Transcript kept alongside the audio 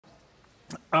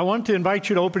I want to invite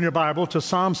you to open your Bible to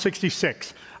Psalm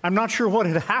 66. I'm not sure what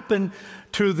had happened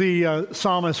to the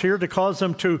psalmist here to cause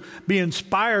them to be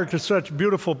inspired to such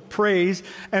beautiful praise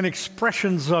and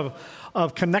expressions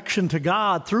of connection to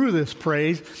God through this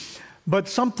praise, but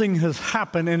something has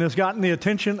happened and has gotten the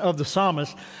attention of the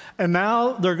psalmist, and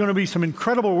now there are going to be some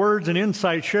incredible words and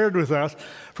insight shared with us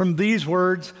from these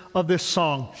words of this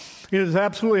song. It is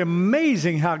absolutely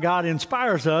amazing how God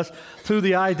inspires us through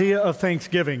the idea of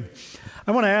thanksgiving.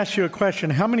 I want to ask you a question.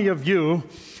 How many of you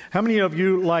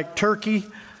like turkey?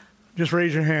 Just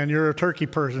raise your hand. You're a turkey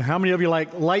person. How many of you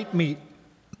like light meat?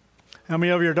 How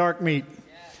many of you are dark meat?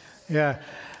 Yes.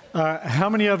 Yeah. How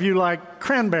many of you like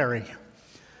cranberry?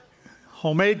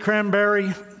 Homemade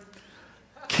cranberry,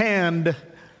 canned.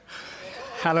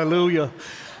 Hallelujah.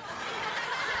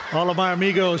 All of my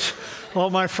amigos, all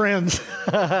my friends.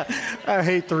 I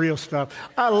hate the real stuff.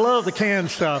 I love the canned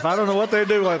stuff. I don't know what they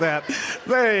do with that.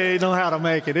 They know how to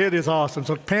make it. It is awesome.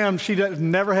 So Pam, she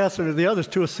never has to. The other's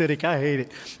too acidic. I hate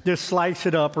it. Just slice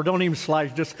it up, or don't even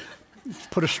slice. Just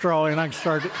put a straw in. I can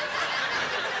start it.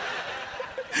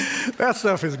 That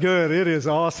stuff is good. It is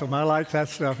awesome. I like that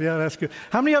stuff. Yeah, that's good.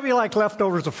 How many of you like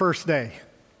leftovers the first day?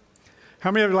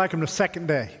 How many of you like them the second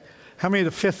day? How many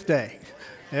the fifth day?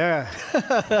 Yeah.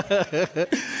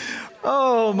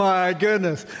 Oh, my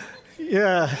goodness.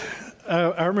 Yeah.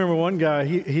 I remember one guy,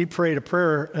 he prayed a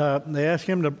prayer. They asked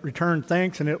him to return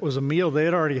thanks, and it was a meal. They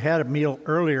had already had a meal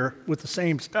earlier with the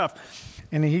same stuff.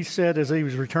 And he said, as he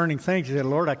was returning thanks, he said,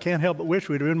 Lord, I can't help but wish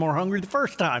we'd have been more hungry the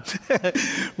first time.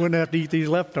 Wouldn't have to eat these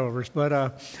leftovers. But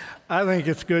I think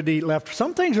it's good to eat leftovers.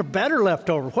 Some things are better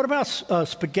leftover. What about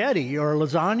spaghetti or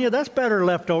lasagna? That's better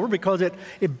leftover because it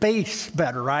bastes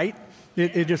better, right?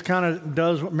 It just kind of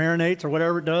does what marinates or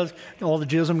whatever it does. All the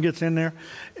jism gets in there,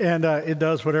 and it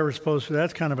does whatever it's supposed to.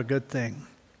 That's kind of a good thing.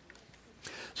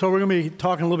 So we're going to be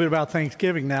talking a little bit about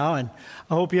Thanksgiving now, and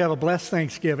I hope you have a blessed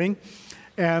Thanksgiving.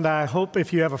 And I hope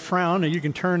if you have a frown, and you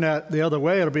can turn that the other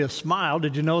way, it'll be a smile.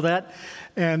 Did you know that?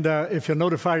 And if you'll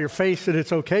notify your face that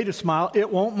it's okay to smile,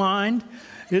 it won't mind.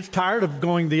 It's tired of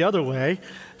going the other way.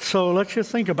 So let's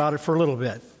just think about it for a little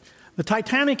bit. The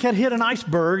Titanic had hit an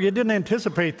iceberg. It didn't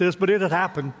anticipate this, but it had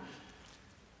happened.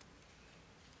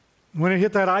 When it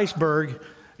hit that iceberg,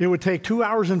 it would take 2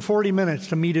 hours and 40 minutes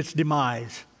to meet its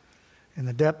demise in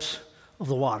the depths of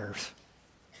the waters.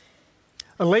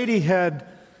 A lady had,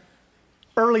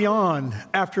 early on,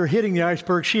 after hitting the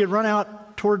iceberg, she had run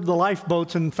out toward the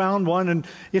lifeboats and found one, and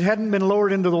it hadn't been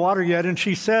lowered into the water yet. And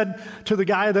she said to the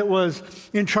guy that was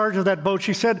in charge of that boat,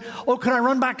 she said, "Oh, can I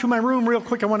run back to my room real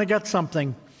quick? I want to get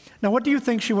something." Now, what do you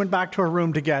think she went back to her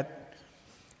room to get?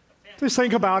 Just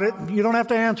think about it. You don't have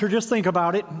to answer. Just think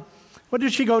about it. What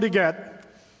did she go to get?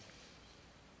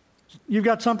 You've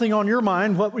got something on your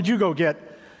mind. What would you go get?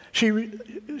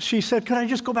 She said, "Can I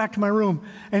just go back to my room?"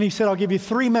 And he said, "I'll give you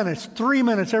 3 minutes. 3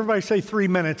 minutes. Everybody say 3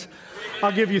 minutes.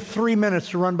 I'll give you 3 minutes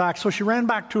to run back." So she ran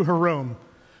back to her room.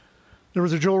 There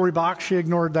was a jewelry box. She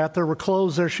ignored that. There were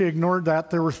clothes there. She ignored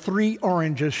that. There were 3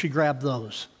 oranges. She grabbed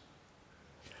those.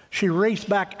 She raced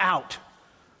back out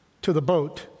to the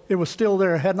boat. It was still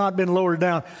there. It had not been lowered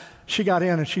down. She got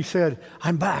in and she said,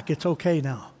 "I'm back. It's okay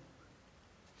now."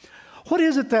 What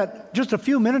is it that just a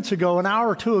few minutes ago, an hour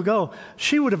or two ago,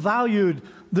 she would have valued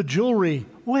the jewelry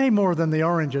way more than the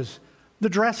oranges, the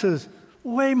dresses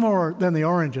way more than the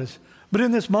oranges. But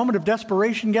in this moment of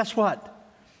desperation, guess what?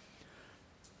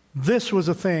 This was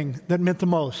a thing that meant the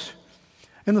most.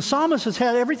 And the psalmist has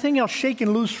had everything else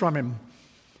shaken loose from him.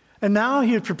 And now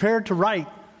he is prepared to write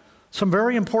some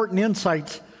very important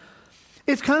insights.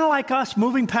 It's kind of like us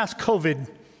moving past COVID.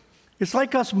 It's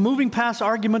like us moving past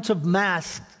arguments of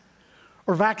masks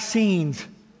or vaccines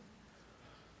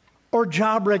or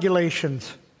job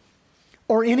regulations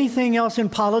or anything else in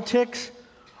politics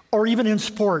or even in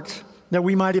sports that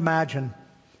we might imagine.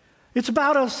 It's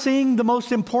about us seeing the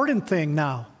most important thing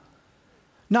now,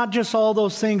 not just all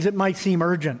those things that might seem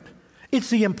urgent.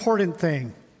 It's the important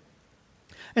thing.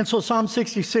 And so Psalm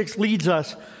 66 leads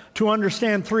us to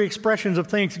understand 3 expressions of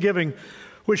thanksgiving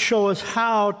which show us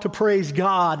how to praise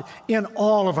God in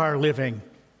all of our living.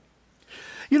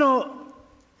 You know,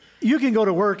 you can go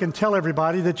to work and tell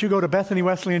everybody that you go to Bethany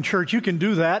Wesleyan Church. You can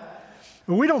do that.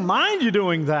 We don't mind you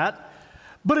doing that.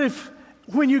 But if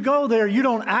when you go there, you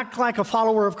don't act like a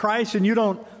follower of Christ and you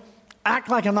don't act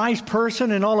like a nice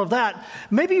person and all of that,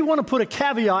 maybe you want to put a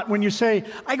caveat when you say,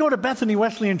 "I go to Bethany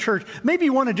Wesleyan Church." Maybe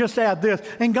you want to just add this,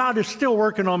 "And God is still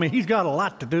working on me. He's got a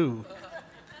lot to do."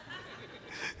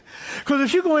 Because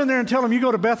if you go in there and tell them you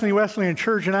go to Bethany Wesleyan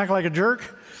Church and act like a jerk,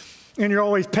 and you're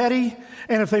always petty,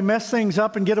 and if they mess things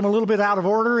up and get them a little bit out of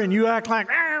order, and you act like,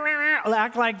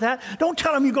 act like that. Don't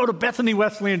tell them you go to Bethany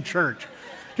Wesleyan Church.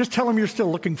 Just tell them you're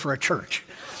still looking for a church.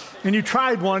 And you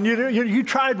tried one. You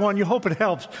tried one. You hope it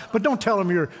helps. But don't tell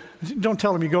them you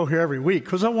go here every week,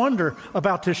 because I wonder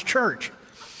about this church.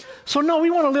 So no, we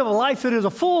want to live a life that is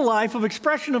a full life of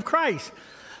expression of Christ.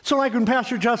 So like when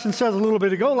Pastor Justin says a little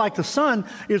bit ago, like the sun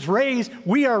is raised,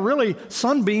 we are really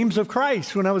sunbeams of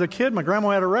Christ. When I was a kid, my grandma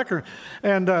had a record,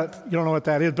 and you don't know what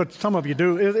that is, but some of you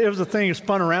do. It was a thing that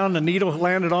spun around, the needle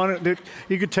landed on it.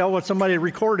 You could tell what somebody had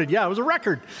recorded. Yeah, it was a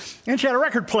record. And she had a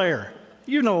record player.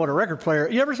 You know what a record player,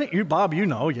 you ever seen, Bob, you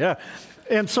know, yeah.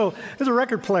 And so it's a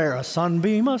record player, a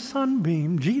sunbeam,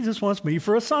 Jesus wants me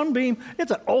for a sunbeam.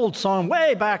 It's an old song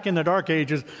way back in the dark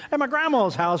ages at my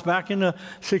grandma's house back in the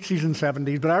 60s and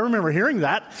 70s. But I remember hearing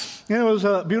that, and it was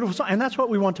a beautiful song. And that's what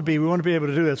we want to be. We want to be able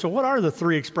to do that. So what are the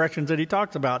three expressions that he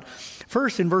talks about?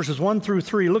 First, in verses 1 through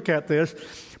 3, look at this.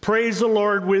 Praise the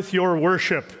Lord with your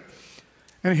worship.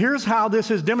 And here's how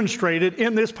this is demonstrated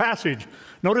in this passage.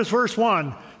 Notice verse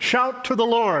 1, shout to the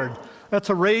Lord. That's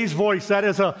a raised voice. That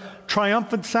is a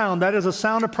triumphant sound. That is a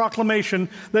sound of proclamation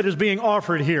that is being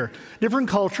offered here. Different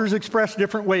cultures express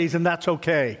different ways, and that's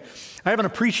okay. I have an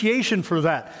appreciation for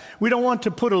that. We don't want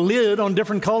to put a lid on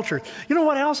different cultures. You know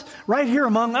what else? Right here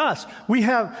among us, we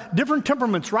have different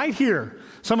temperaments right here.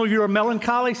 Some of you are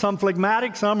melancholy, some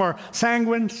phlegmatic, some are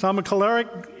sanguine, some are choleric.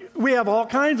 We have all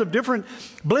kinds of different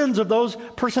blends of those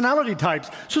personality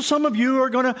types. So some of you you're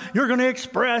going to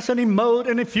express and emote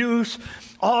and effuse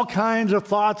all kinds of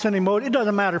thoughts and emote. It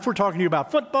doesn't matter if we're talking to you about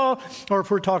football or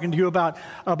if we're talking to you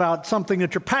about something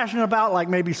that you're passionate about, like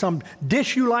maybe some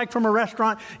dish you like from a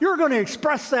restaurant. You're going to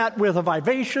express that with a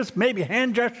vivacious, maybe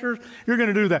hand gestures. You're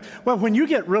going to do that. Well, when you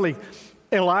get really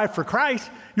alive for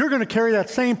Christ, you're going to carry that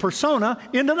same persona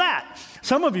into that.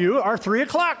 Some of you are 3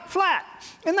 o'clock flat,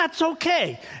 and that's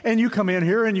okay. And you come in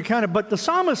here and you but the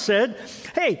psalmist said,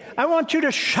 hey, I want you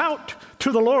to shout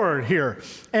to the Lord here.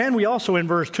 And we also in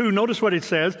verse 2, notice what it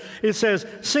says. It says,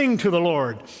 sing to the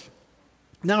Lord.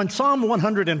 Now in Psalm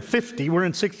 150, we're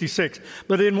in 66,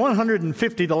 but in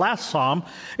 150, the last psalm,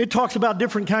 it talks about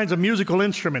different kinds of musical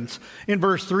instruments. In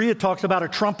verse 3, it talks about a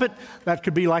trumpet. That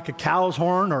could be like a cow's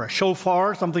horn or a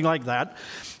shofar, something like that.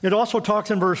 It also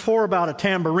talks in verse 4 about a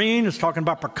tambourine. It's talking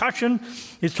about percussion.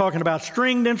 It's talking about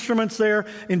stringed instruments there.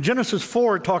 In Genesis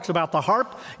 4, it talks about the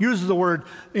harp. Uses the word,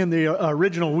 in the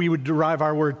original, we would derive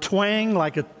our word twang,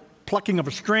 like a plucking of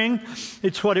a string.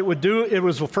 It's what it would do. It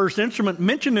was the first instrument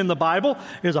mentioned in the Bible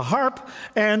is a harp.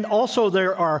 And also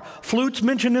there are flutes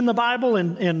mentioned in the Bible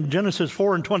in Genesis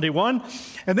 4 and 21.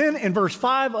 And then in verse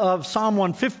 5 of Psalm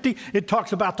 150, it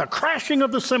talks about the crashing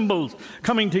of the cymbals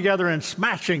coming together and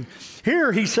smashing.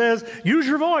 Here he says, use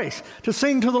your voice to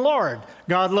sing to the Lord.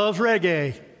 God loves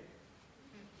reggae.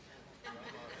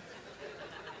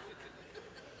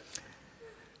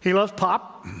 He loves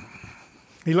pop.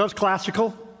 He loves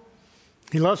classical.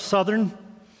 He loves Southern.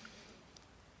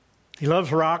 He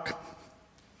loves rock.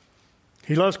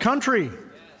 He loves country.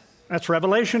 That's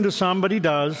revelation to some, but he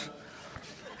does.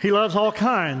 He loves all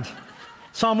kinds.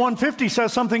 Psalm 150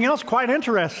 says something else quite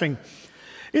interesting.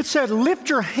 It said, lift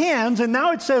your hands, and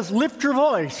now it says, lift your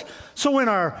voice. So in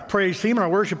our praise team, our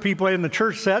worship people in the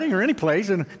church setting or any place,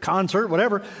 in a concert,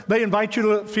 whatever, they invite you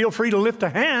to feel free to lift a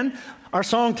hand. Our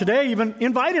song today even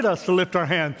invited us to lift our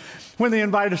hand. When they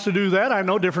invite us to do that, I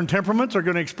know different temperaments are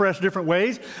going to express different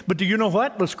ways, but do you know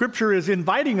what? The Scripture is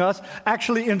inviting us,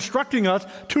 actually instructing us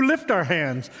to lift our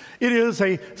hands. It is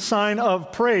a sign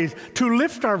of praise, to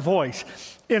lift our voice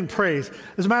in praise.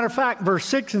 As a matter of fact, verse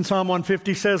 6 in Psalm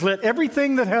 150 says, let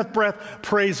everything that hath breath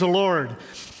praise the Lord.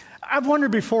 I've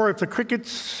wondered before if the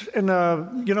crickets and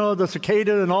the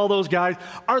cicada and all those guys,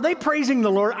 are they praising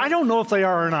the Lord? I don't know if they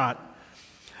are or not.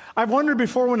 I've wondered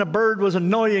before when a bird was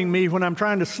annoying me when I'm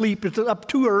trying to sleep. It's up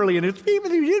too early and it's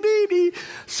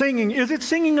singing. Is it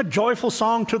singing a joyful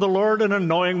song to the Lord, an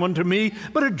annoying one to me,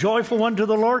 but a joyful one to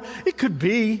the Lord? It could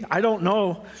be. I don't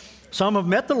know. Some have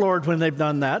met the Lord when they've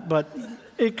done that, but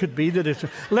it could be that it's,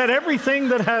 let everything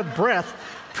that hath breath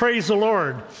praise the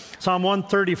Lord. Psalm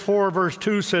 134 verse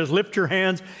 2 says, lift your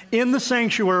hands in the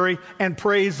sanctuary and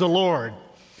praise the Lord.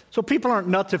 So people aren't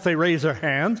nuts if they raise their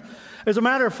hands. As a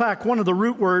matter of fact, one of the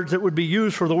root words that would be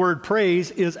used for the word praise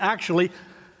is actually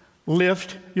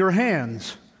lift your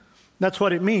hands. That's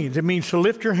what it means. It means to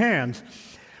lift your hands.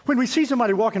 When we see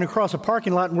somebody walking across a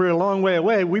parking lot and we're a long way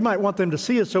away, we might want them to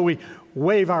see us, so we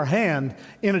wave our hand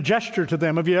in a gesture to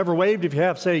them. Have you ever waved? If you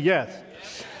have, say yes.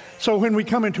 So when we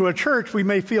come into a church, we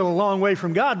may feel a long way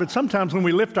from God, but sometimes when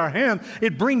we lift our hand,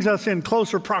 it brings us in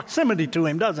closer proximity to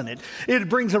Him, doesn't it? It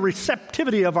brings a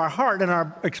receptivity of our heart and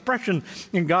our expression,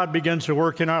 and God begins to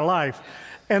work in our life.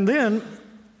 And then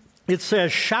It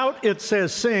says shout, it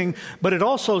says sing, but it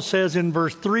also says in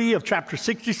verse 3 of chapter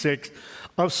 66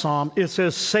 of Psalm, it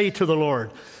says say to the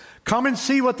Lord. Come and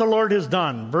see what the Lord has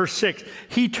done. Verse 6,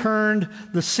 he turned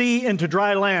the sea into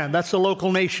dry land. That's the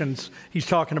local nations he's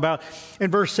talking about.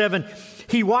 In verse 7,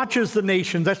 he watches the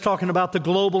nations. That's talking about the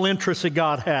global interests that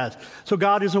God has. So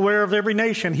God is aware of every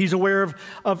nation. He's aware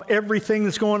of everything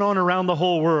that's going on around the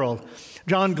whole world.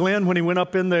 John Glenn, when he went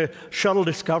up in the shuttle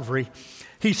Discovery,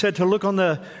 he said to look on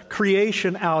the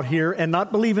creation out here and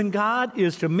not believe in God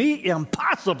is to me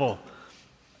impossible.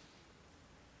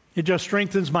 It just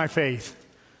strengthens my faith.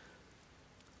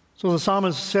 So the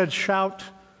psalmist said, shout,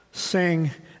 sing,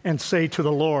 and say to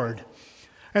the Lord.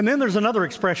 And then there's another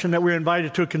expression that we're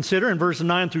invited to consider in verses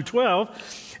 9 through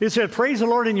 12. It said, praise the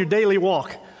Lord in your daily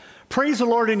walk. Praise the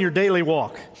Lord in your daily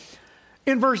walk.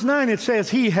 In verse 9 it says,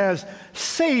 he has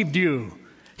saved you.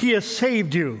 He has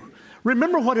saved you.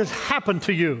 Remember what has happened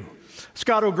to you.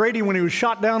 Scott O'Grady, when he was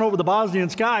shot down over the Bosnian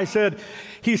sky,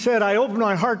 he said, I opened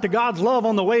my heart to God's love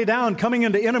on the way down, coming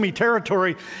into enemy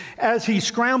territory. As he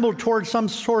scrambled towards some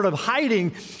sort of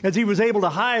hiding, as he was able to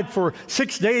hide for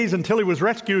 6 days until he was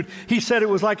rescued, he said it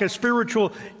was like a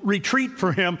spiritual retreat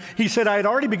for him. He said, I had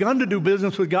already begun to do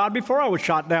business with God before I was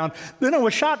shot down. Then I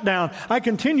was shot down. I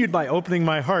continued by opening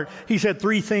my heart. He said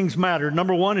 3 things mattered.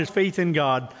 Number 1 is faith in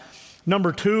God.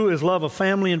 Number 2 is love of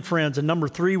family and friends. And number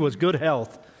 3 was good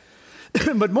health.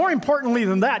 But more importantly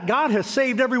than that, God has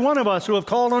saved every one of us who have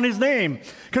called on his name,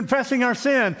 confessing our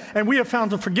sin, and we have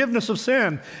found the forgiveness of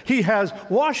sin. He has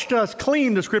washed us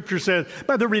clean, the scripture says,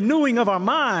 by the renewing of our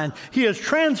mind. He has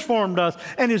transformed us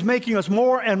and is making us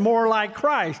more and more like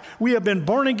Christ. We have been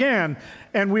born again,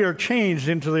 and we are changed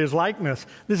into his likeness.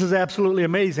 This is absolutely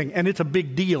amazing, and it's a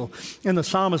big deal. And the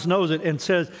psalmist knows it and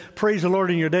says, praise the Lord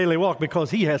in your daily walk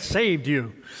because he has saved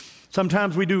you.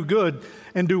 Sometimes we do good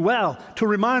and do well to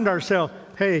remind ourselves,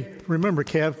 hey, remember,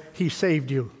 Kev, he saved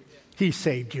you. He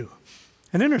saved you.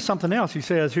 And then there's something else he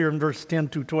says here in verse 10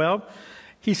 to 12.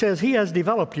 He says he has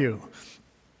developed you.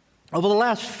 Over the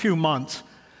last few months,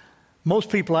 most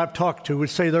people I've talked to would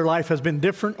say their life has been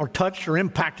different or touched or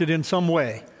impacted in some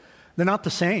way. They're not the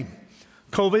same.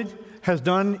 COVID has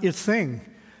done its thing,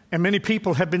 and many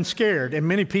people have been scared, and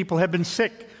many people have been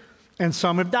sick, and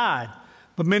some have died.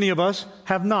 But many of us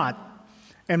have not,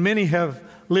 and many have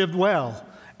lived well,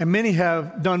 and many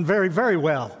have done very, very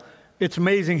well. It's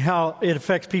amazing how it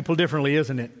affects people differently,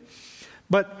 isn't it?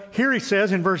 But here he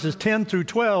says in verses 10 through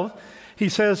 12, he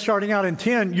says, starting out in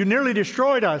 10, you nearly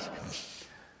destroyed us.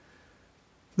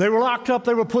 They were locked up,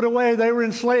 they were put away, they were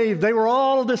enslaved, they were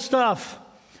all of this stuff.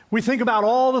 We think about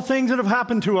all the things that have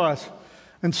happened to us.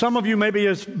 And some of you maybe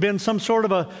it's been some sort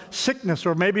of a sickness,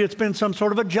 or maybe it's been some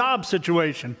sort of a job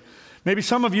situation. Maybe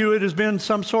some of you, it has been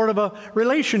some sort of a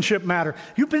relationship matter.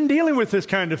 You've been dealing with this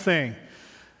kind of thing.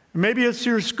 Maybe it's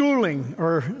your schooling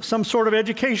or some sort of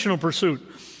educational pursuit,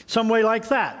 some way like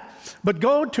that. But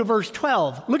go to verse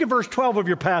 12. Look at verse 12 of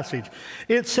your passage.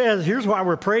 It says, here's why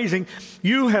we're praising,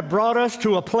 you have brought us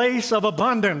to a place of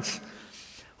abundance.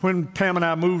 When Pam and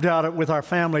I moved out with our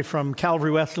family from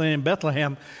Calvary Wesleyan in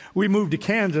Bethlehem, we moved to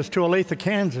Kansas, to Olathe,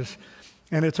 Kansas.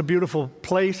 And it's a beautiful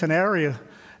place and area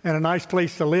and a nice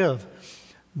place to live.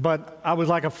 But I was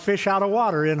like a fish out of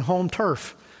water in home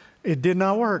turf. It did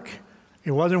not work.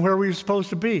 It wasn't where we were supposed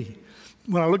to be.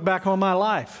 When I look back on my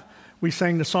life, we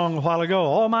sang the song a while ago,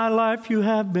 all my life you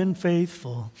have been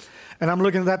faithful. And I'm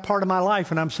looking at that part of my life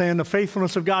and I'm saying the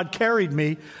faithfulness of God carried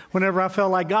me whenever I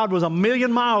felt like God was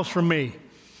 1,000,000 miles from me.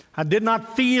 I did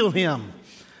not feel him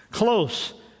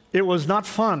close. It was not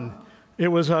fun. It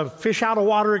was a fish out of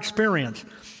water experience.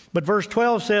 But verse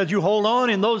 12 says you hold on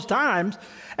in those times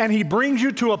and he brings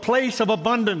you to a place of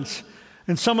abundance.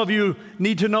 And some of you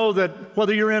need to know that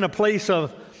whether you're in a place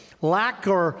of lack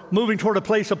or moving toward a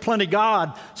place of plenty,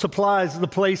 God supplies the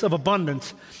place of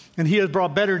abundance. And he has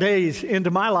brought better days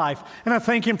into my life. And I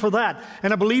thank him for that.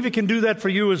 And I believe he can do that for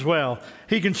you as well.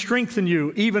 He can strengthen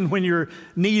you even when your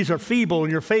knees are feeble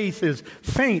and your faith is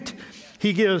faint.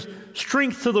 He gives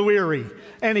strength to the weary.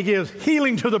 And he gives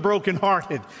healing to the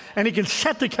brokenhearted. And he can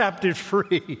set the captives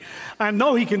free. I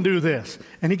know he can do this.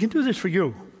 And he can do this for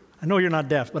you. I know you're not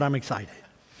deaf, but I'm excited.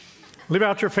 Live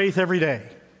out your faith every day.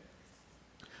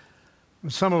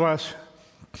 Some of us,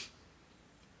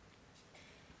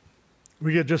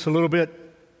 we get just a little bit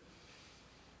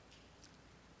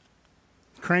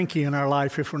cranky in our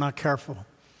life if we're not careful.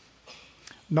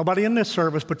 Nobody in this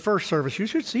service, but first service, you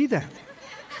should see them.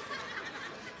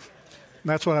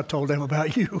 That's what I told them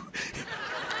about you.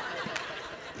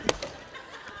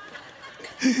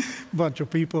 Bunch of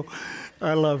people,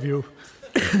 I love you.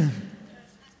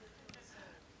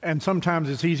 And sometimes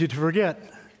it's easy to forget.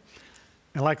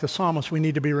 And like the psalmist, we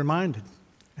need to be reminded,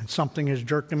 and something has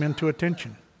jerked him into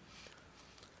attention.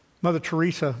 Mother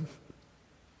Teresa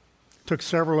took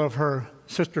several of her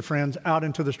sister friends out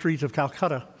into the streets of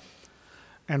Calcutta,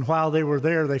 and while they were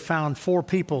there, they found 4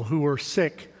 people who were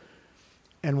sick,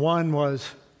 and one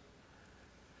was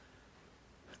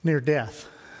near death.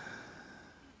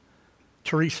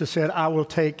 Teresa said, I will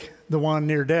take the one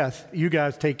near death. You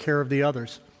guys take care of the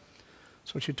others.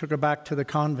 So she took her back to the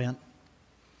convent,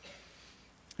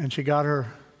 and she got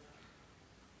her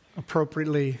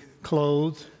appropriately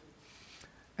clothed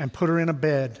and put her in a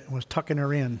bed and was tucking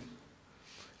her in.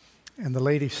 And the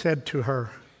lady said to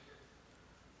her,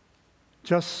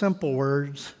 just simple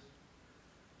words.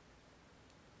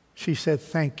 She said,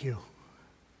 thank you.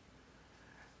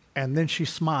 And then she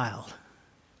smiled.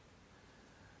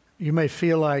 You may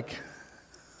feel like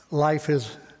life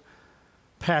has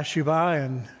passed you by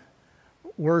and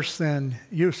worse than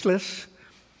useless,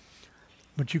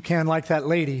 but you can, like that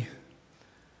lady,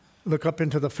 look up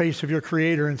into the face of your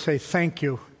Creator and say thank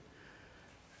you,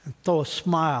 and throw a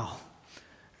smile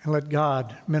and let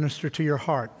God minister to your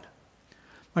heart.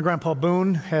 My grandpa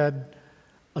Boone had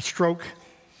a stroke.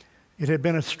 It had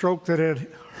been a stroke that had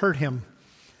hurt him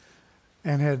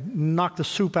and had knocked the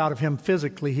soup out of him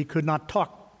physically. He could not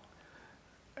talk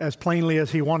as plainly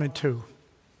as he wanted to.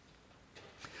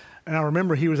 And I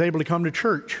remember he was able to come to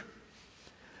church,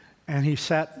 and he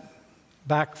sat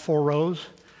back 4 rows.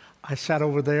 I sat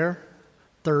over there,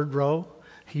 3rd row.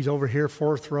 He's over here,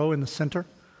 4th row in the center.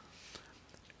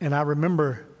 And I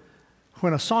remember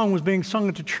when a song was being sung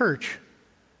at the church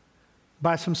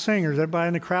by some singers, everybody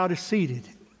in the crowd is seated,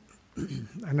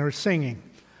 and they're singing,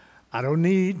 I don't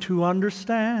need to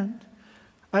understand,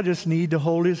 I just need to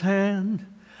hold his hand.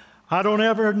 I don't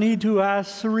ever need to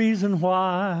ask the reason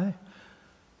why,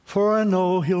 for I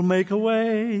know he'll make a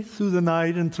way through the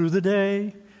night and through the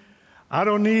day. I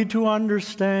don't need to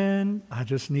understand, I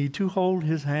just need to hold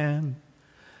his hand.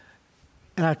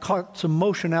 And I caught some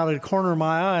motion out of the corner of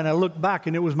my eye, and I looked back,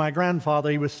 and it was my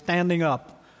grandfather. He was standing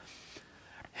up,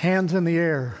 hands in the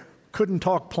air, couldn't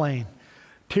talk plain,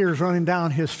 tears running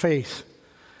down his face.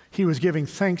 He was giving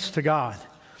thanks to God.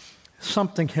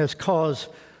 Something has caused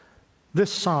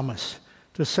this psalmist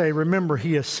to say, remember,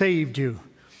 he has saved you.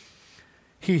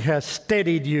 He has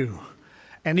steadied you.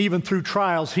 And even through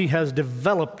trials, he has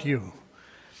developed you.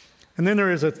 And then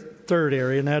there is a third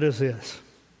area, and that is this.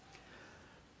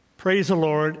 Praise the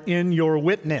Lord in your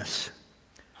witness.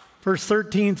 Verse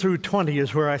 13 through 20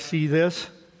 is where I see this.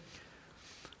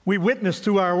 We witness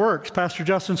through our works. Pastor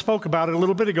Justin spoke about it a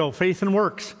little bit ago, faith and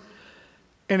works.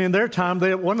 And in their time,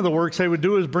 one of the works they would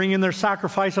do is bring in their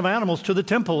sacrifice of animals to the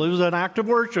temple. It was an act of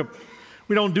worship.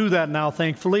 We don't do that now,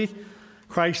 thankfully.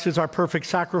 Christ is our perfect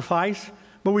sacrifice,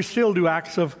 but we still do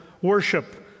acts of worship,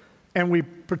 and we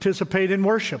participate in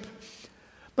worship.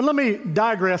 But let me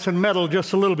digress and meddle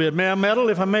just a little bit. May I meddle?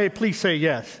 If I may, please say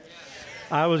yes.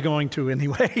 I was going to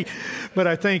anyway, but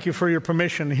I thank you for your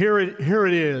permission. Here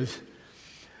it is.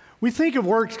 We think of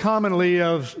works commonly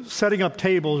of setting up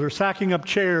tables or sacking up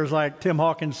chairs, like Tim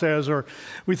Hawkins says, or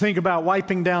we think about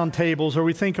wiping down tables, or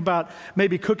we think about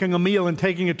maybe cooking a meal and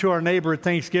taking it to our neighbor at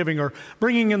Thanksgiving, or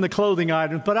bringing in the clothing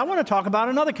items. But I want to talk about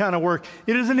another kind of work.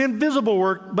 It is an invisible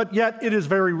work, but yet it is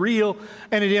very real,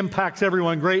 and it impacts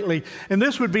everyone greatly. And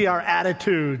this would be our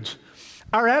attitudes.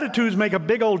 Our attitudes make a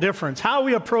big old difference. How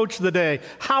we approach the day,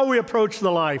 how we approach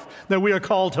the life that we are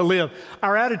called to live.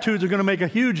 Our attitudes are going to make a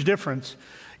huge difference.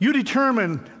 You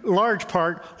determine, large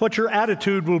part, what your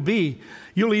attitude will be.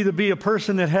 You'll either be a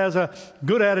person that has a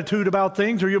good attitude about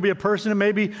things, or you'll be a person that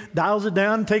maybe dials it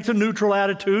down, takes a neutral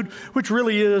attitude, which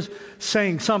really is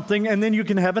saying something, and then you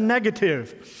can have a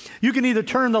negative. You can either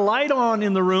turn the light on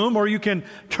in the room, or you can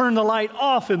turn the light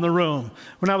off in the room.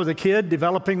 When I was a kid,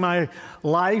 developing my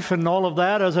life and all of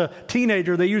that, as a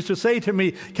teenager, they used to say to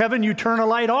me, Kevin, you turn a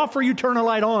light off or you turn a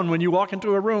light on when you walk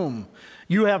into a room.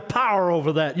 You have power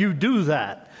over that. You do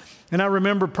that. And I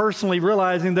remember personally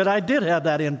realizing that I did have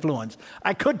that influence.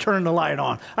 I could turn the light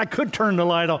on. I could turn the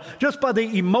light off just by the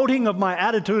emoting of my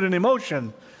attitude and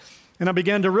emotion. And I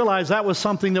began to realize that was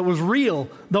something that was real,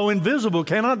 though invisible,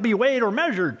 cannot be weighed or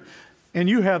measured. And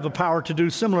you have the power to do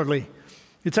similarly.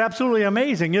 It's absolutely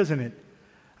amazing, isn't it?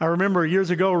 I remember years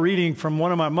ago reading from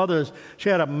one of my mothers. She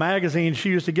had a magazine. She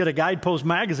used to get a Guidepost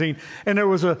magazine. And there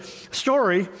was a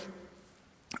story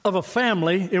of a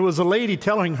family. It was a lady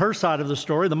telling her side of the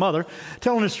story, the mother,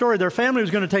 telling the story. Their family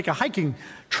was going to take a hiking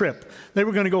trip. They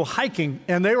were going to go hiking,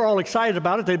 and they were all excited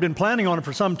about it. They'd been planning on it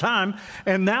for some time,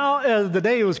 and now the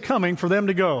day was coming for them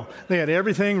to go. They had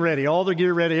everything ready, all their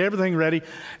gear ready, everything ready,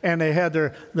 and they had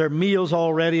their meals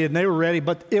all ready, and they were ready,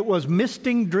 but it was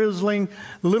misting, drizzling,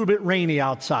 a little bit rainy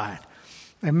outside.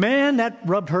 And man, that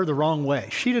rubbed her the wrong way.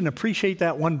 She didn't appreciate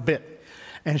that one bit,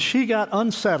 and she got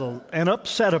unsettled and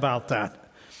upset about that.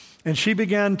 And she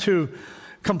began to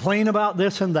complain about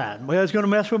this and that. Well, it's going to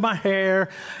mess with my hair.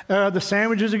 The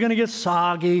sandwiches are going to get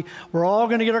soggy. We're all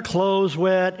going to get our clothes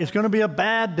wet. It's going to be a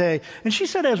bad day. And she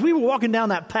said, as we were walking down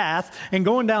that path and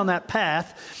going down that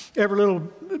path, every little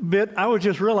bit, I was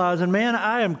just realizing, man,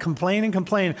 I am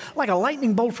complaining, like a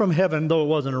lightning bolt from heaven, though it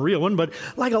wasn't a real one, but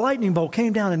like a lightning bolt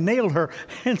came down and nailed her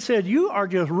and said, you are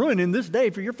just ruining this day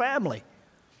for your family.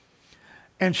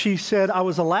 And she said, I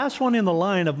was the last one in the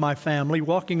line of my family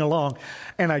walking along,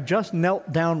 and I just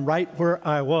knelt down right where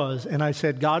I was, and I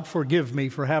said, God, forgive me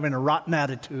for having a rotten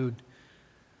attitude.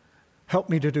 Help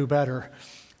me to do better.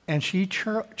 And she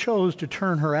chose to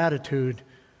turn her attitude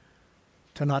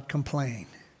to not complain.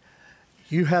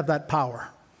 You have that power.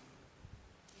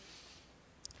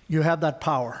 You have that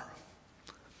power.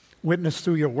 Witness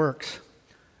through your works.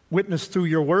 Witness through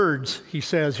your words, he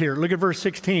says here. Look at verse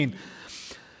 16.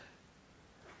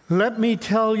 Let me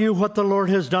tell you what the Lord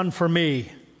has done for me.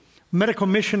 Medical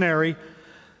missionary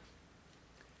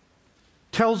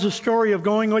tells the story of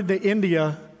going to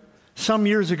India some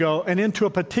years ago and into a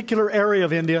particular area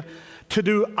of India to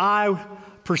do eye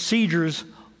procedures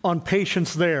on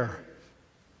patients there.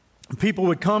 People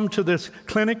would come to this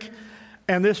clinic,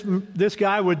 and this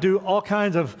guy would do all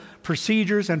kinds of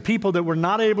procedures, and people that were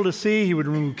not able to see, he would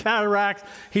remove cataracts,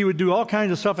 he would do all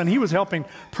kinds of stuff, and he was helping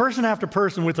person after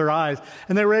person with their eyes,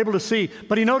 and they were able to see.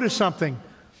 But he noticed something.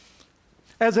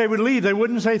 As they would leave, they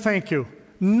wouldn't say thank you.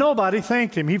 Nobody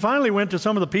thanked him. He finally went to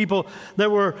some of the people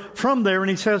that were from there, and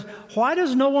he says, why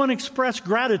does no one express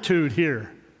gratitude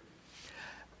here?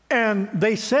 And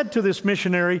they said to this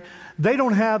missionary, they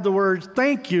don't have the words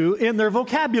thank you in their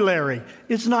vocabulary.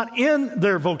 It's not in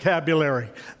their vocabulary.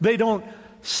 They don't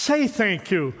say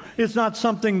thank you. It's not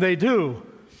something they do.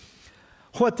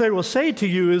 What they will say to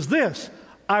you is this: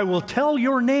 I will tell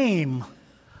your name.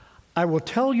 I will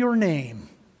tell your name.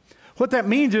 What that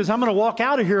means is I'm going to walk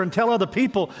out of here and tell other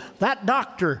people, that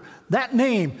doctor, that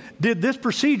name, did this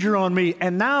procedure on me,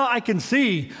 and now I can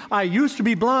see. I used to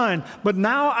be blind, but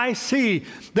now I see.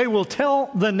 They will tell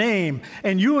the name.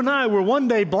 And you and I were one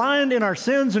day blind in our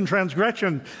sins and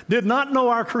transgression, did not know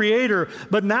our Creator,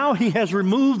 but now He has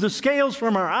removed the scales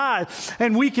from our eyes,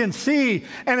 and we can see.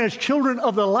 And as children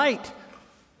of the light,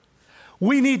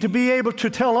 we need to be able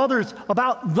to tell others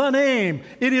about the name.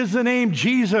 It is the name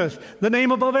Jesus, the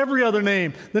name above every other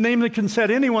name, the name that can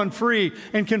set anyone free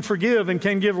and can forgive and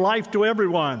can give life to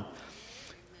everyone.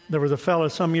 There was a fellow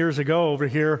some years ago over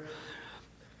here,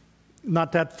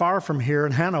 not that far from here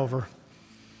in Hanover,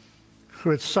 who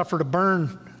had suffered a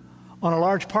burn on a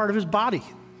large part of his body.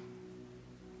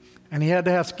 And he had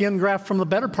to have skin graft from the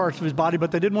better parts of his body,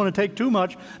 but they didn't want to take too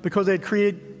much because they'd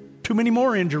create too many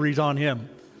more injuries on him.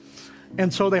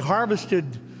 And so they harvested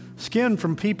skin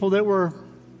from people that were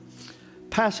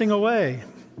passing away,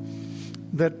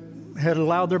 that had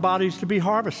allowed their bodies to be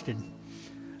harvested.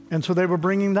 And so they were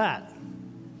bringing that.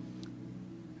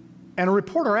 And a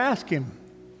reporter asked him,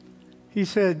 he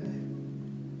said,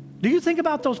 do you think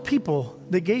about those people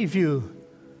that gave you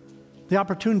the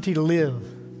opportunity to live?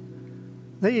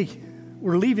 They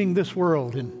were leaving this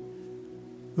world and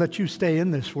let you stay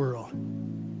in this world.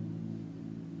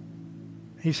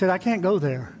 He said, I can't go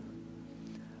there.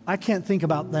 I can't think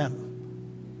about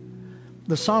them.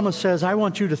 The psalmist says, I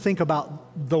want you to think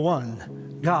about the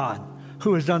one, God,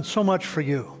 who has done so much for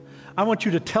you. I want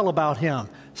you to tell about Him.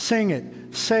 Sing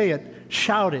it, say it,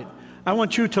 shout it. I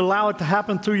want you to allow it to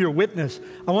happen through your witness.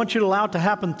 I want you to allow it to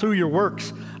happen through your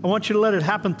works. I want you to let it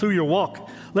happen through your walk.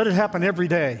 Let it happen every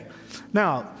day.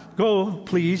 Now, go,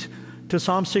 please, to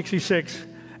Psalm 66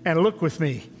 and look with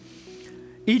me.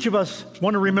 Each of us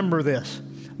want to remember this.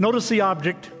 Notice the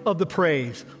object of the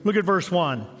praise. Look at verse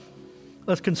 1.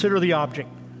 Let's consider the object.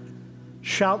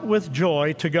 Shout with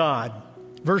joy to God.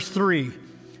 Verse 3.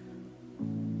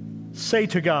 Say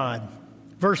to God.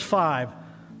 Verse 5.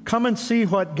 Come and see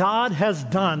what God has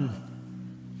done.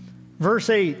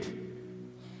 Verse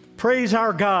 8. Praise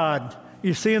our God.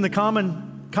 You see in the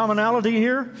commonality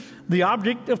here? The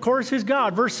object, of course, is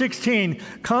God. Verse 16.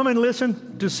 Come and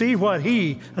listen to see what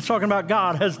He, that's talking about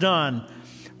God, has done.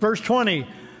 Verse 20.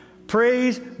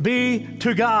 Praise be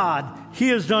to God. He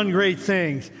has done great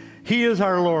things. He is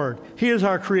our Lord. He is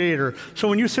our Creator. So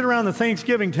when you sit around the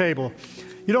Thanksgiving table,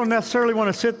 you don't necessarily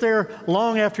want to sit there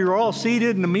long after you're all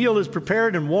seated and the meal is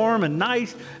prepared and warm and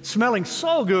nice, smelling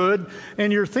so good,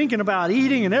 and you're thinking about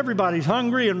eating and everybody's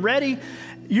hungry and ready.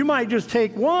 You might just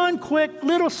take one quick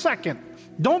little second.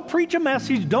 Don't preach a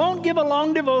message. Don't give a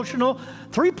long devotional.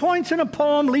 3 points in a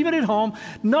poem. Leave it at home.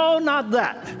 No, not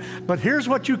that. But here's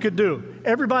what you could do.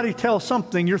 Everybody tell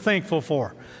something you're thankful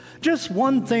for. Just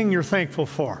one thing you're thankful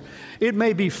for. It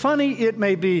may be funny, it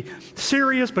may be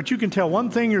serious, but you can tell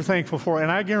one thing you're thankful for,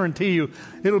 and I guarantee you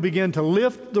it'll begin to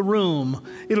lift the room.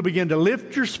 It'll begin to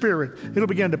lift your spirit. It'll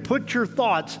begin to put your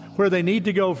thoughts where they need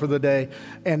to go for the day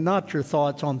and not your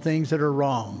thoughts on things that are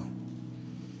wrong.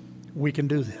 We can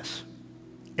do this,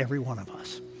 every one of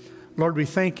us. Lord, we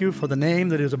thank you for the name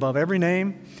that is above every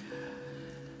name.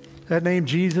 That name,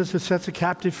 Jesus, that sets the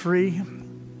captive free.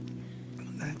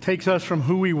 Takes us from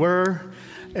who we were,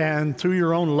 and through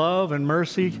your own love and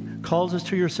mercy calls us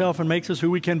to yourself and makes us who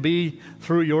we can be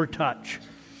through your touch.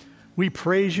 We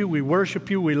praise you, we worship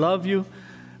you, we love you.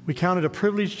 We count it a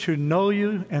privilege to know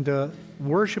you and to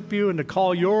worship you and to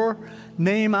call your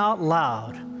name out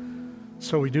loud.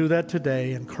 So we do that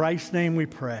today. In Christ's name we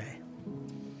pray.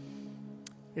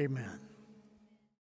 Amen.